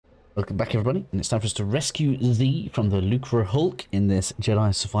Welcome back, everybody, and it's time for us to rescue Z from the Lucrehulk in this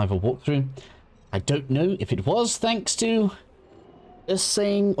Jedi Survivor walkthrough. I don't know if it was thanks to us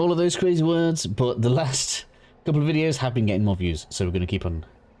saying all of those crazy words, but the last couple of videos have been getting more views, so we're going to keep on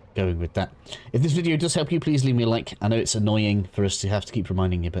going with that. If this video does help you, please leave me a like. I know it's annoying for us to have to keep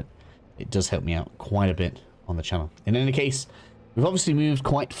reminding you, but it does help me out quite a bit on the channel. In any case, we've obviously moved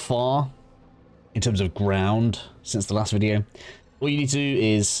quite far in terms of ground since the last video. All you need to do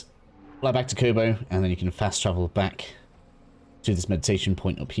is fly back to Kobo, and then you can fast travel back to this meditation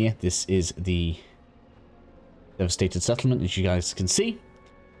point up here. This is the devastated settlement, as you guys can see.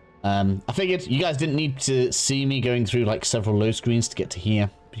 I figured you guys didn't need to see me going through like several load screens to get to here.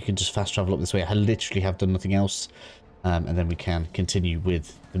 You can just fast travel up this way. I literally have done nothing else. And then we can continue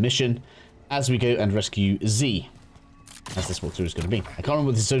with the mission as we go and rescue Z, as this walkthrough is going to be. I can't remember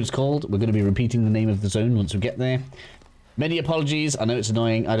what this zone is called. We're going to be repeating the name of the zone once we get there. Many apologies. I know it's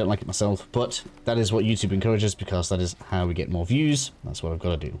annoying. I don't like it myself, but that is what YouTube encourages because that is how we get more views. That's what I've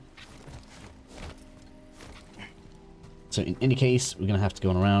got to do. So in any case, we're going to have to go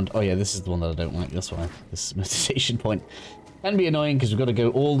on around. Oh yeah, this is the one that I don't like. That's why this meditation point can be annoying because we've got to go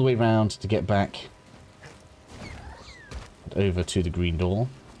all the way around to get back and over to the green door.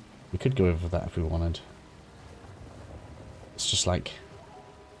 We could go over that if we wanted. It's just like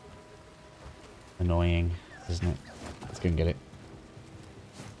annoying, isn't it? Let's go and get it.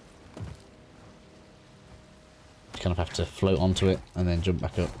 You kind of have to float onto it and then jump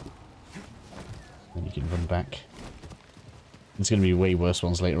back up. Then you can run back. There's going to be way worse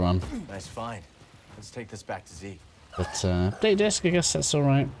ones later on. Nice find. Let's take this back to Z. But play disc, I guess that's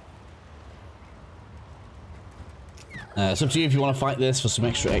alright. It's up to you if you want to fight this for some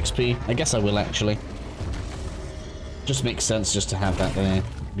extra XP. I guess I will actually. Just makes sense just to have that there.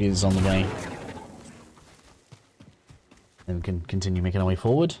 It's on the way. Then we can continue making our way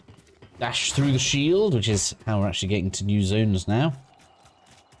forward. Dash through the shield, which is how we're actually getting to new zones now.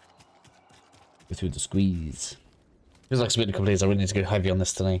 Go through the squeeze. Feels like it's been a couple of days. I really need to go heavy on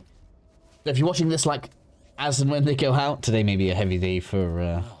this today. If you're watching this like as and when they go out, today may be a heavy day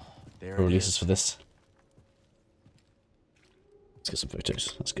for releases for this. Let's get some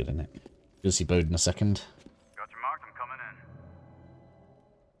photos. That's good, isn't it? You'll see Bode in a second. Got your mark. I'm coming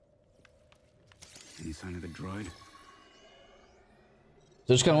in. Any sign of the droid?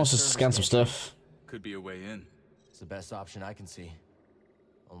 So just kind of wants to scan some stuff. Could be a way in. It's the best option I can see.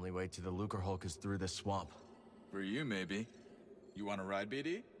 Only way to the Lucrehulk is through this swamp. For you, maybe. You want to ride,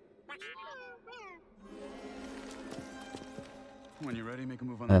 BD? When you're ready, make a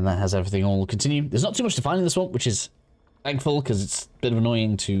move on. And that has everything all continue. There's not too much to find in this swamp, which is thankful because it's a bit of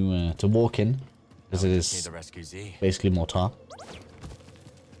annoying to walk in, because it is basically more tar.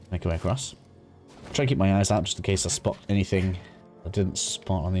 Make our way across. Try to keep my eyes out just in case I spot anything I didn't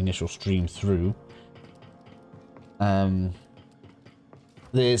spot on the initial stream through.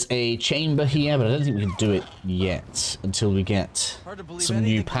 There's a chamber here, but I don't think we can do it yet until we get some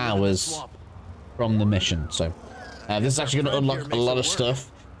new powers from the mission. So this is actually going to unlock a lot of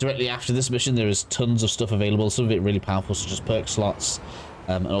stuff. Directly after this mission, there is tons of stuff available. Some of it really powerful, such as perk slots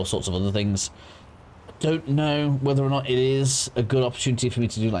and all sorts of other things. I don't know whether or not it is a good opportunity for me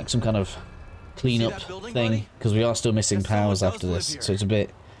to do like some kind of cleanup thing, because we are still missing powers after this, so it's a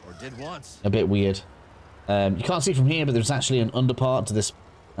bit weird. You can't see from here, but there's actually an underpart to this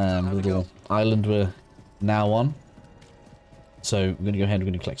little island we're now on. So we're going to go ahead and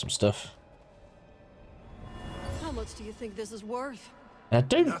we're going to collect some stuff. How much do you think this is worth? I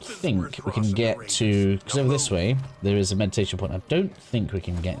don't think we can get to, because over this way there is a meditation point. I don't think we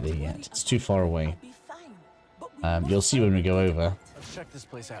can get there yet. It's too far away. You'll see when we go over. Let's check this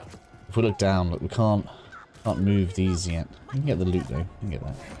place out. If we look down, look, we can't move these yet. We can get the loot though. We can get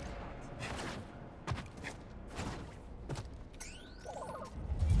that.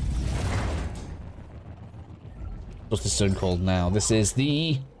 What's this zone called now? This is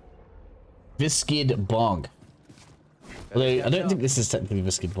the Viscid Bog. Although I don't think this is technically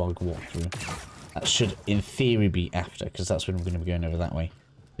Viscid Bog walkthrough. That should, in theory, be after, because that's when we're going to be going over that way.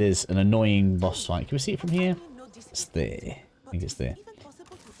 There's an annoying boss fight. Can we see it from here? It's there. I think it's there.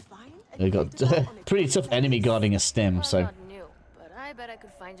 We've got pretty tough enemy guarding a stem, so I bet I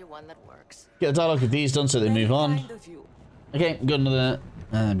could find you one that works. get the dialogue with these done so they move on. Okay, got another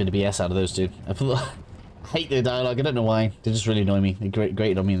bit of BS out of those two. I hate their dialogue. I don't know why. They just really annoy me. They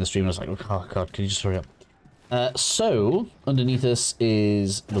grated on me in the stream. I was like, oh god, can you just hurry up? So underneath us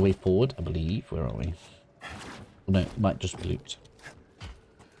is the way forward, I believe. Where are we? Oh, no, it might just be looped.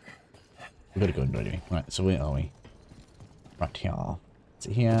 We gotta go anyway. Right, so where are we? Right here. Is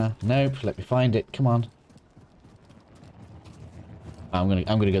it here? Nope. Let me find it. Come on. I'm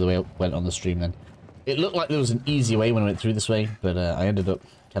gonna go the way I went on the stream then. It looked like there was an easy way when I went through this way, but I ended up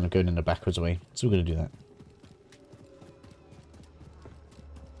kind of going in a backwards way. So we're gonna do that.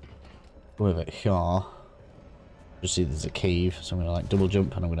 Go over here. Just see there's a cave, so I'm gonna like double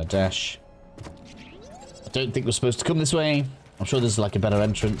jump and I'm gonna dash. I don't think we're supposed to come this way. I'm sure there's like a better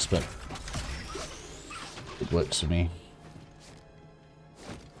entrance, but it works for me.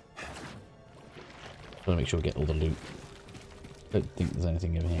 Gotta make sure we get all the loot. Don't think there's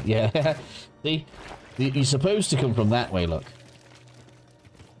anything over here. Yeah, see? You're supposed to come from that way, look.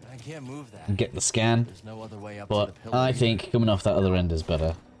 I can't move that. And get the scan. There's no other way up But to the pillar I think coming off that other end is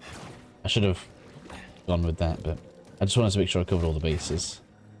better. I should have gone with that, but I just wanted to make sure I covered all the bases.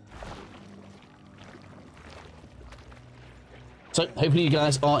 So, hopefully you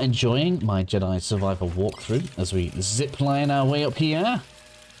guys are enjoying my Jedi Survivor walkthrough as we zipline our way up here.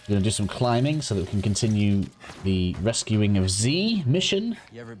 We're going to do some climbing so that we can continue the rescuing of Z mission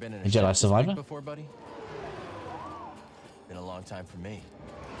You ever been in a in ship Jedi this Survivor. big before, buddy? Been a long time for me.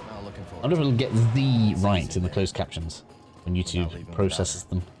 Not looking I forward. wonder if it'll get the right in the there. closed captions when Not YouTube leaving processes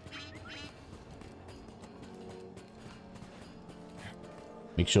them.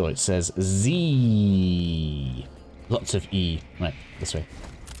 Make sure it says Z. Lots of E. Right, this way.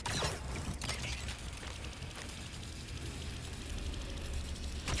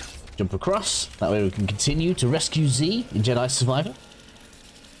 Jump across. That way we can continue to rescue Z in Jedi Survivor.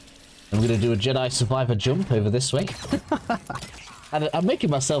 And we're going to do a Jedi Survivor jump over this way. And I'm making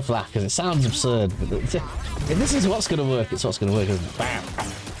myself laugh because it sounds absurd. But if this is what's going to work, it's what's going to work, isn't it? Bam!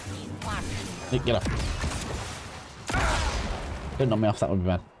 Get up. Don't knock me off, that would be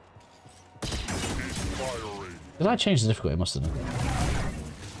bad. Did I change the difficulty? I must have done.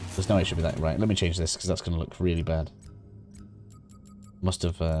 There's no way it should be that right. Let me change this because that's going to look really bad. Must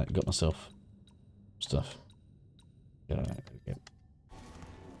have got myself stuff. Yeah, right, okay.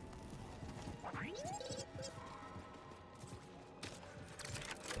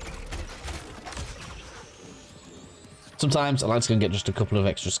 Sometimes I like to go and get just a couple of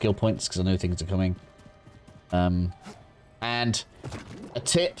extra skill points because I know things are coming. And a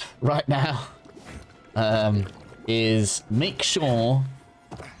tip right now is make sure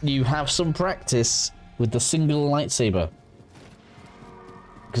you have some practice with the single lightsaber.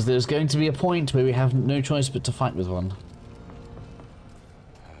 Because there's going to be a point where we have no choice but to fight with one.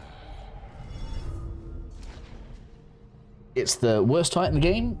 It's the worst fight in the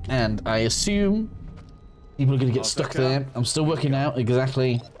game, and I assume people are going to get stuck there. I'm still working out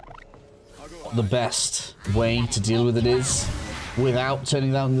exactly what the best way to deal with it is without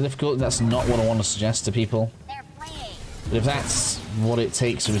turning down the difficulty. That's not what I want to suggest to people. But if that's what it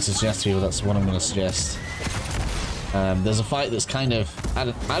takes for me to suggest to people, that's what I'm going to suggest. There's a fight that's kind of, I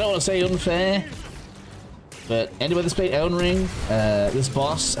don't want to say unfair, but anybody that's played Elden Ring, this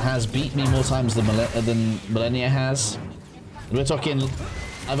boss has beat me more times than Millennia has. And we're talking,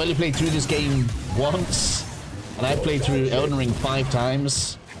 I've only played through this game once, and I've played through Elden Ring 5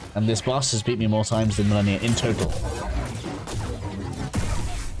 times, and this boss has beat me more times than Millennia in total.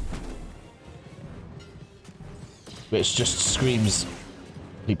 Which just screams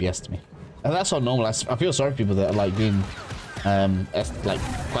PPS to me. And that's not normal. I feel sorry for people that are like being like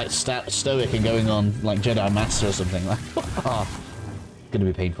quite stoic and going on like Jedi Master or something. Like, oh, it's gonna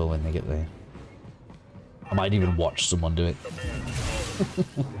be painful when they get there. I might even watch someone do it.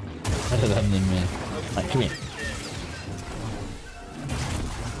 Better them than me. Right, come here.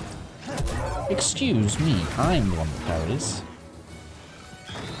 Excuse me, I'm the one that carries.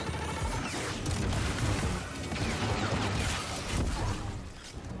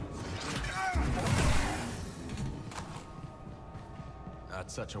 Not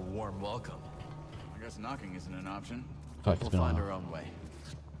such a warm welcome. I guess knocking isn't an option. Fuck, it's We'll been a find while. our own way.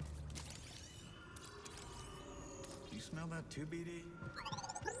 You smell that too, BD?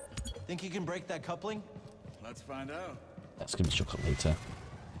 Think you can break that coupling? Let's find out. That's gonna be shook up later.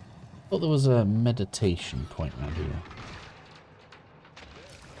 Thought there was a meditation point around here.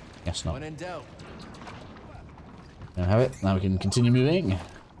 Guess not. When in doubt. There we have it. Now we can continue moving.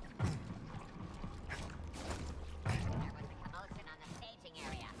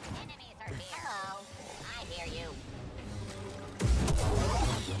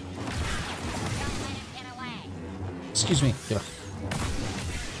 Excuse me. Get off.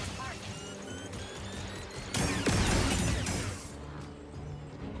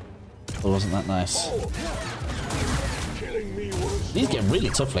 Well, wasn't that nice? These get really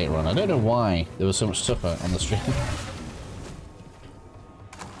tough later on. I don't know why they were so much tougher on the stream.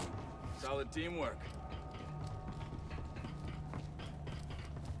 Solid teamwork.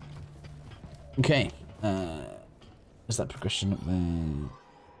 Okay. Is that progression up there?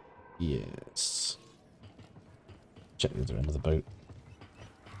 Yes. Check the other end of the boat.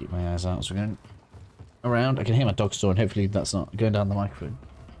 Keep my eyes out as we're going around. I can hear my dog snoring. Hopefully that's not going down the microphone.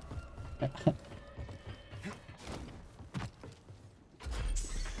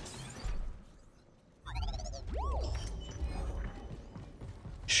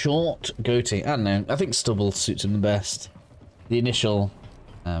 Short goatee. I don't know. I think stubble suits him the best. The initial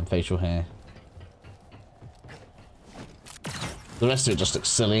facial hair. The rest of it just looks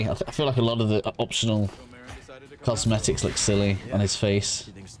silly. I feel like a lot of the optional cosmetics look silly on his face. She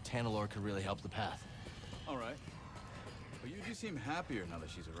thinks Tanalor could really help the path. All right. But you do seem happier now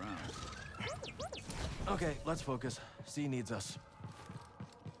that she's around. Okay, let's focus. C needs us.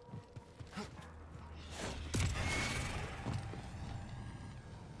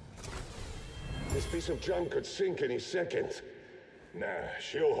 This piece of junk could sink any second. Nah,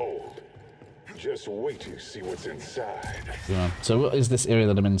 she'll hold. Just wait to see what's inside. Yeah. So what is this area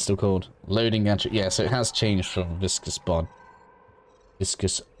that I'm in still called? Loading entry. Yeah, so it has changed from Viscous Bog.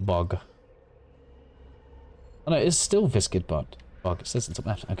 Viscous Bog. Oh no, it's still Viscous Bog. It says it's up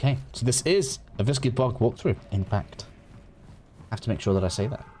left. Okay, so this is a Viscous Bog walkthrough, in fact. I have to make sure that I say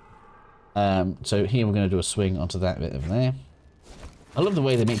that. So here we're going to do a swing onto that bit over there. I love the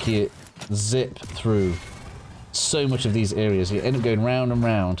way they make you zip through so much of these areas. You end up going round and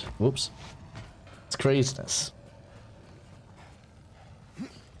round. Whoops. It's craziness. You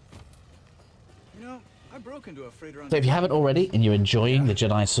know, I broke into a freighter on. So if you haven't already and you're enjoying the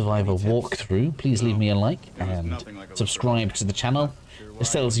Jedi Survivor walkthrough, please leave me a like and subscribe to the channel. It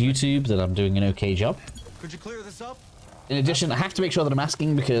tells YouTube that I'm doing an okay job. Could you clear this up? In addition, I have to make sure that I'm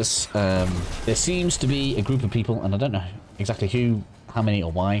asking because there seems to be a group of people, and I don't know exactly who, how many,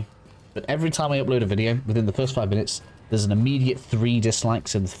 or why, but every time I upload a video, within the first 5 minutes, there's an immediate 3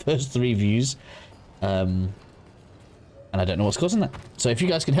 dislikes in the first 3 views. And I don't know what's causing that. So if you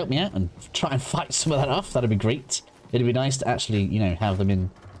guys can help me out and try and fight some of that off, that'd be great. It'd be nice to actually, you know, have them in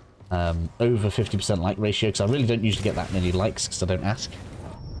over 50% like ratio, because I really don't usually get that many likes because I don't ask.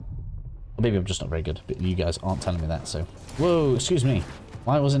 Or maybe I'm just not very good, but you guys aren't telling me that, so... Whoa, excuse me.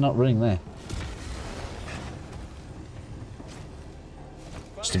 Why was it not running there?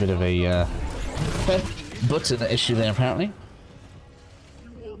 Just a bit of a button issue there, apparently.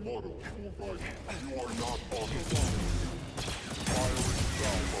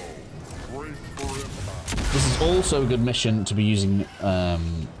 This is also a good mission to be using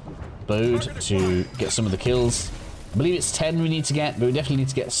Bode to get some of the kills. I believe it's 10 we need to get, but we definitely need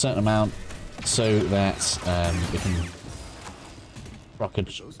to get a certain amount so that we can rock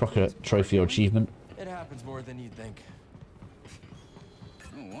a trophy or achievement. It happens more than you'd think.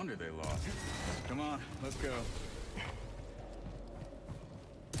 No wonder they lost. Come on, let's go.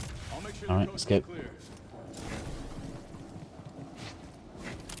 I'll make sure All right, the let's coast go. is clear.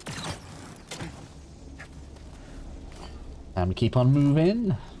 And we keep on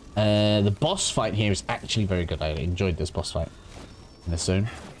moving. The boss fight here is actually very good. I enjoyed this boss fight in this zone.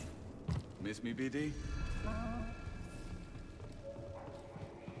 Miss me, BD?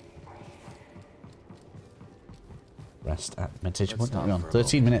 Rest at meditation point. What are we on?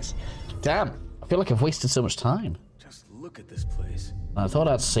 13 minutes. Damn! I feel like I've wasted so much time. Just look at this place. I thought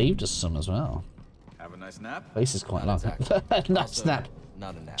I'd saved us some as well. Have a nice nap. Place is quite long. Not Nice snap.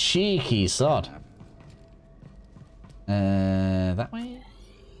 Not a nap. Cheeky sod. That way?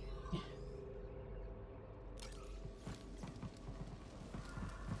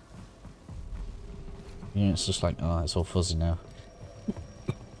 Yeah, it's just like, oh, it's all fuzzy now.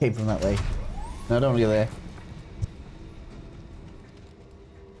 Came from that way. No, don't go there.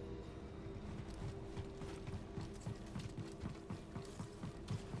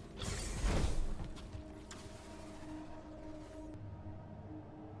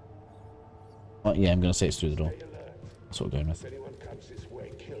 Oh, yeah, I'm going to say it's through the door. That's what we're going with. Anyone comes this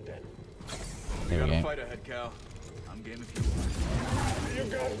way, kill them. There we Got a go. fight ahead, Cal. I'm game if you want. You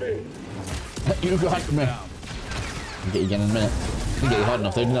got me. You got me. I'll get you again in a minute. I didn't get you hard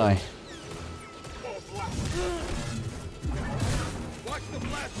enough though, didn't I? Watch the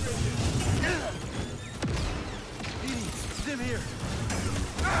blast ridges. Stim here.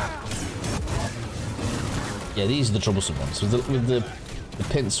 Yeah, these are the troublesome ones. With the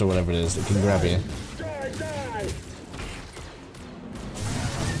pincer or whatever it is that can grab you. Die, die.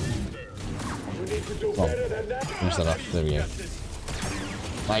 We need to do Oh, better than that. finish that off. There we go.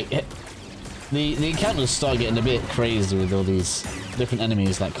 Like, the encounters start getting a bit crazy with all these different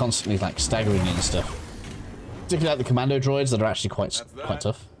enemies, like constantly like staggering you and stuff. Particularly like the commando droids that are actually quite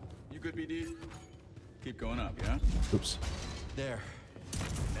tough. You good, BD? Keep going up, yeah? Oops. There.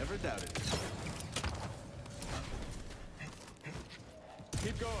 Never doubted.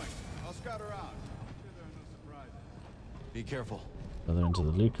 Keep going. I'll scout around. Sure there are no surprises. Be careful. Further into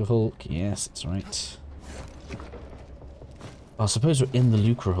the Lucrehulk. Yes, that's right. I suppose we're in the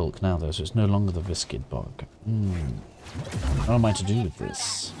Lucrehulk now, though, so it's no longer the Viscid Bog. What am I to do with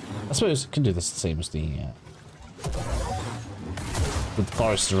this? I suppose I can do this the same as the with the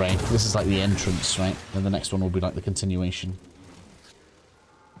Forest Array. This is like the entrance, right? And the next one will be like the continuation.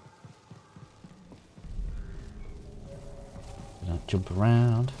 Jump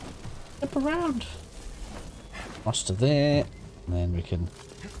around. Jump around! Cross to there. And then we can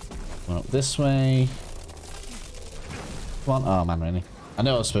go up this way. Come on. Oh man, really? I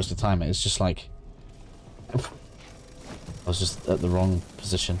know I was supposed to time it. It's just like... I was just at the wrong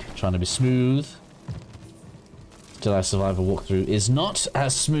position. Trying to be smooth. Jedi Survivor walkthrough is not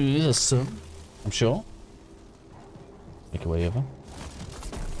as smooth as some, I'm sure. Make a way over.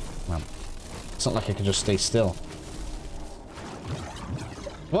 Man. It's not like I can just stay still.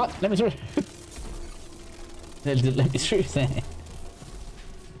 What? Let me through. Let me through there.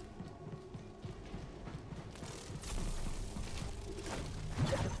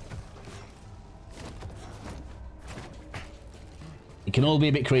 It can all be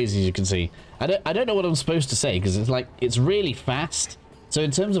a bit crazy, as you can see. I don't know what I'm supposed to say because it's like it's really fast. So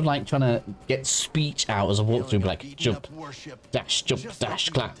in terms of like trying to get speech out as a walkthrough, like jump, dash,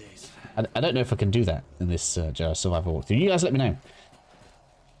 clap. I don't know if I can do that in this Jedi Survivor walkthrough. You guys let me know.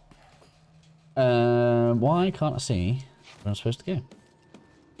 Why can't I see where I'm supposed to go?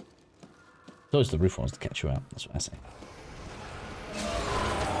 It's always the roof ones to catch you out. That's what I say.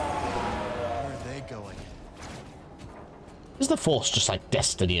 Where are they going? Is the Force just like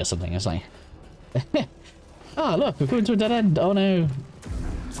destiny or something? It's like, oh look, we're going to a dead end. Oh no,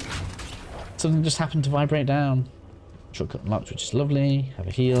 something just happened to vibrate down. Shortcut unlocked, which is lovely. Have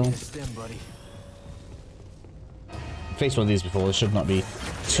a heal. Buddy. Faced one of these before. This should not be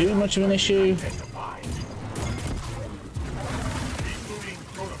too much of an issue.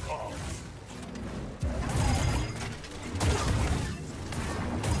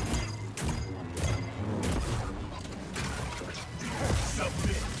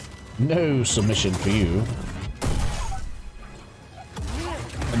 No submission for you.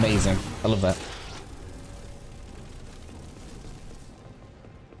 Amazing. I love that.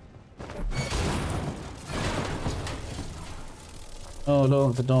 Oh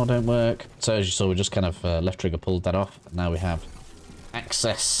look, the door don't work. So as you saw, we just kind of left trigger pulled that off. And now we have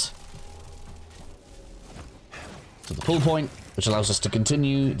access to the pull point, which allows us to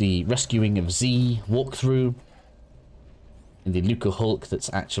continue the rescuing of Z walkthrough in the Lucrehulk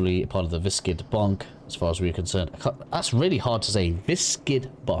that's actually a part of the Viscid Bog, as far as we're concerned. That's really hard to say. Viscid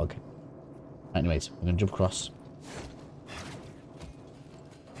Bog. Anyways, we're going to jump across.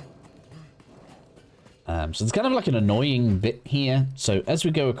 So there's kind of like an annoying bit here. So as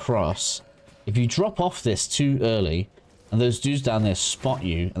we go across, if you drop off this too early, and those dudes down there spot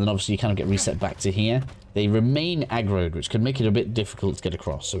you, and then obviously you kind of get reset back to here, they remain aggroed, which can make it a bit difficult to get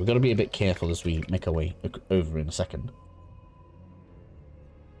across. So we've got to be a bit careful as we make our way over in a second.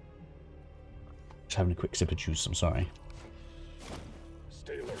 Just having a quick sip of juice, I'm sorry.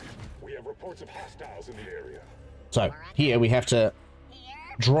 Stay alert. We have reports of hostiles in the area. So here we have to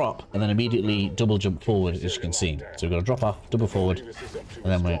drop and then immediately double jump forward, as you can see. So we've got to drop off, double forward, and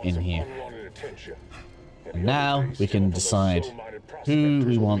then we're in here. And now we can decide who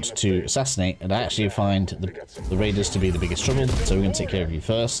we want to assassinate, and I actually find the raiders to be the biggest trouble, so we're going to take care of you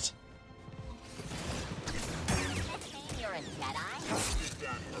first.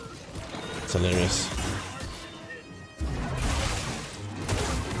 It's hilarious.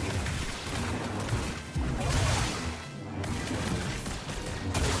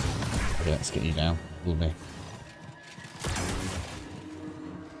 Okay, let's get you down. Will be.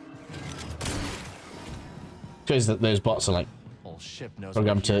 Shows that those bots are like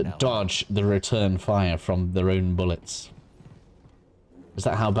programmed to dodge the return fire from their own bullets. Is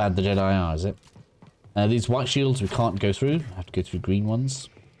that how bad the Jedi are, is it? These white shields we can't go through. We have to go through green ones.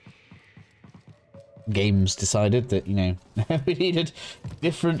 Games decided that, you know, we needed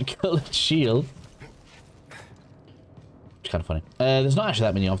different coloured shield. It's kind of funny. There's not actually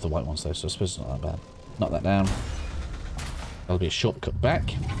that many of the white ones though, so I suppose it's not that bad. Knock that down. That'll be a shortcut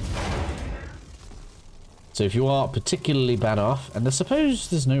back. So if you are particularly bad off, and I suppose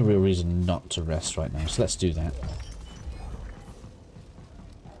there's no real reason not to rest right now, so let's do that.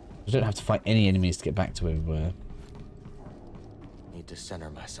 We don't have to fight any enemies to get back to where we were. Need to center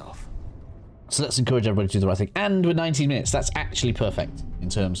myself. So let's encourage everybody to do the right thing. And with 19 minutes, that's actually perfect in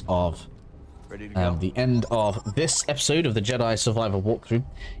terms of the end of this episode of the Jedi Survivor walkthrough.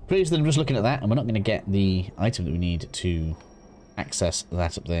 Please, then, just looking at that, and we're not going to get the item that we need to access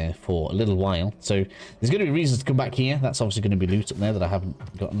that up there for a little while. So there's going to be reasons to come back here. That's obviously going to be loot up there that I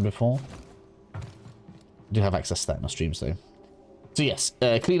haven't gotten before. I do have access to that in my streams though. So yes,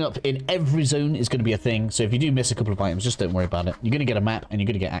 clean up in every zone is going to be a thing. So if you do miss a couple of items, just don't worry about it. You're going to get a map and you're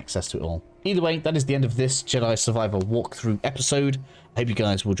going to get access to it all. Either way, that is the end of this Jedi Survivor walkthrough episode. I hope you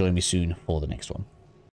guys will join me soon for the next one.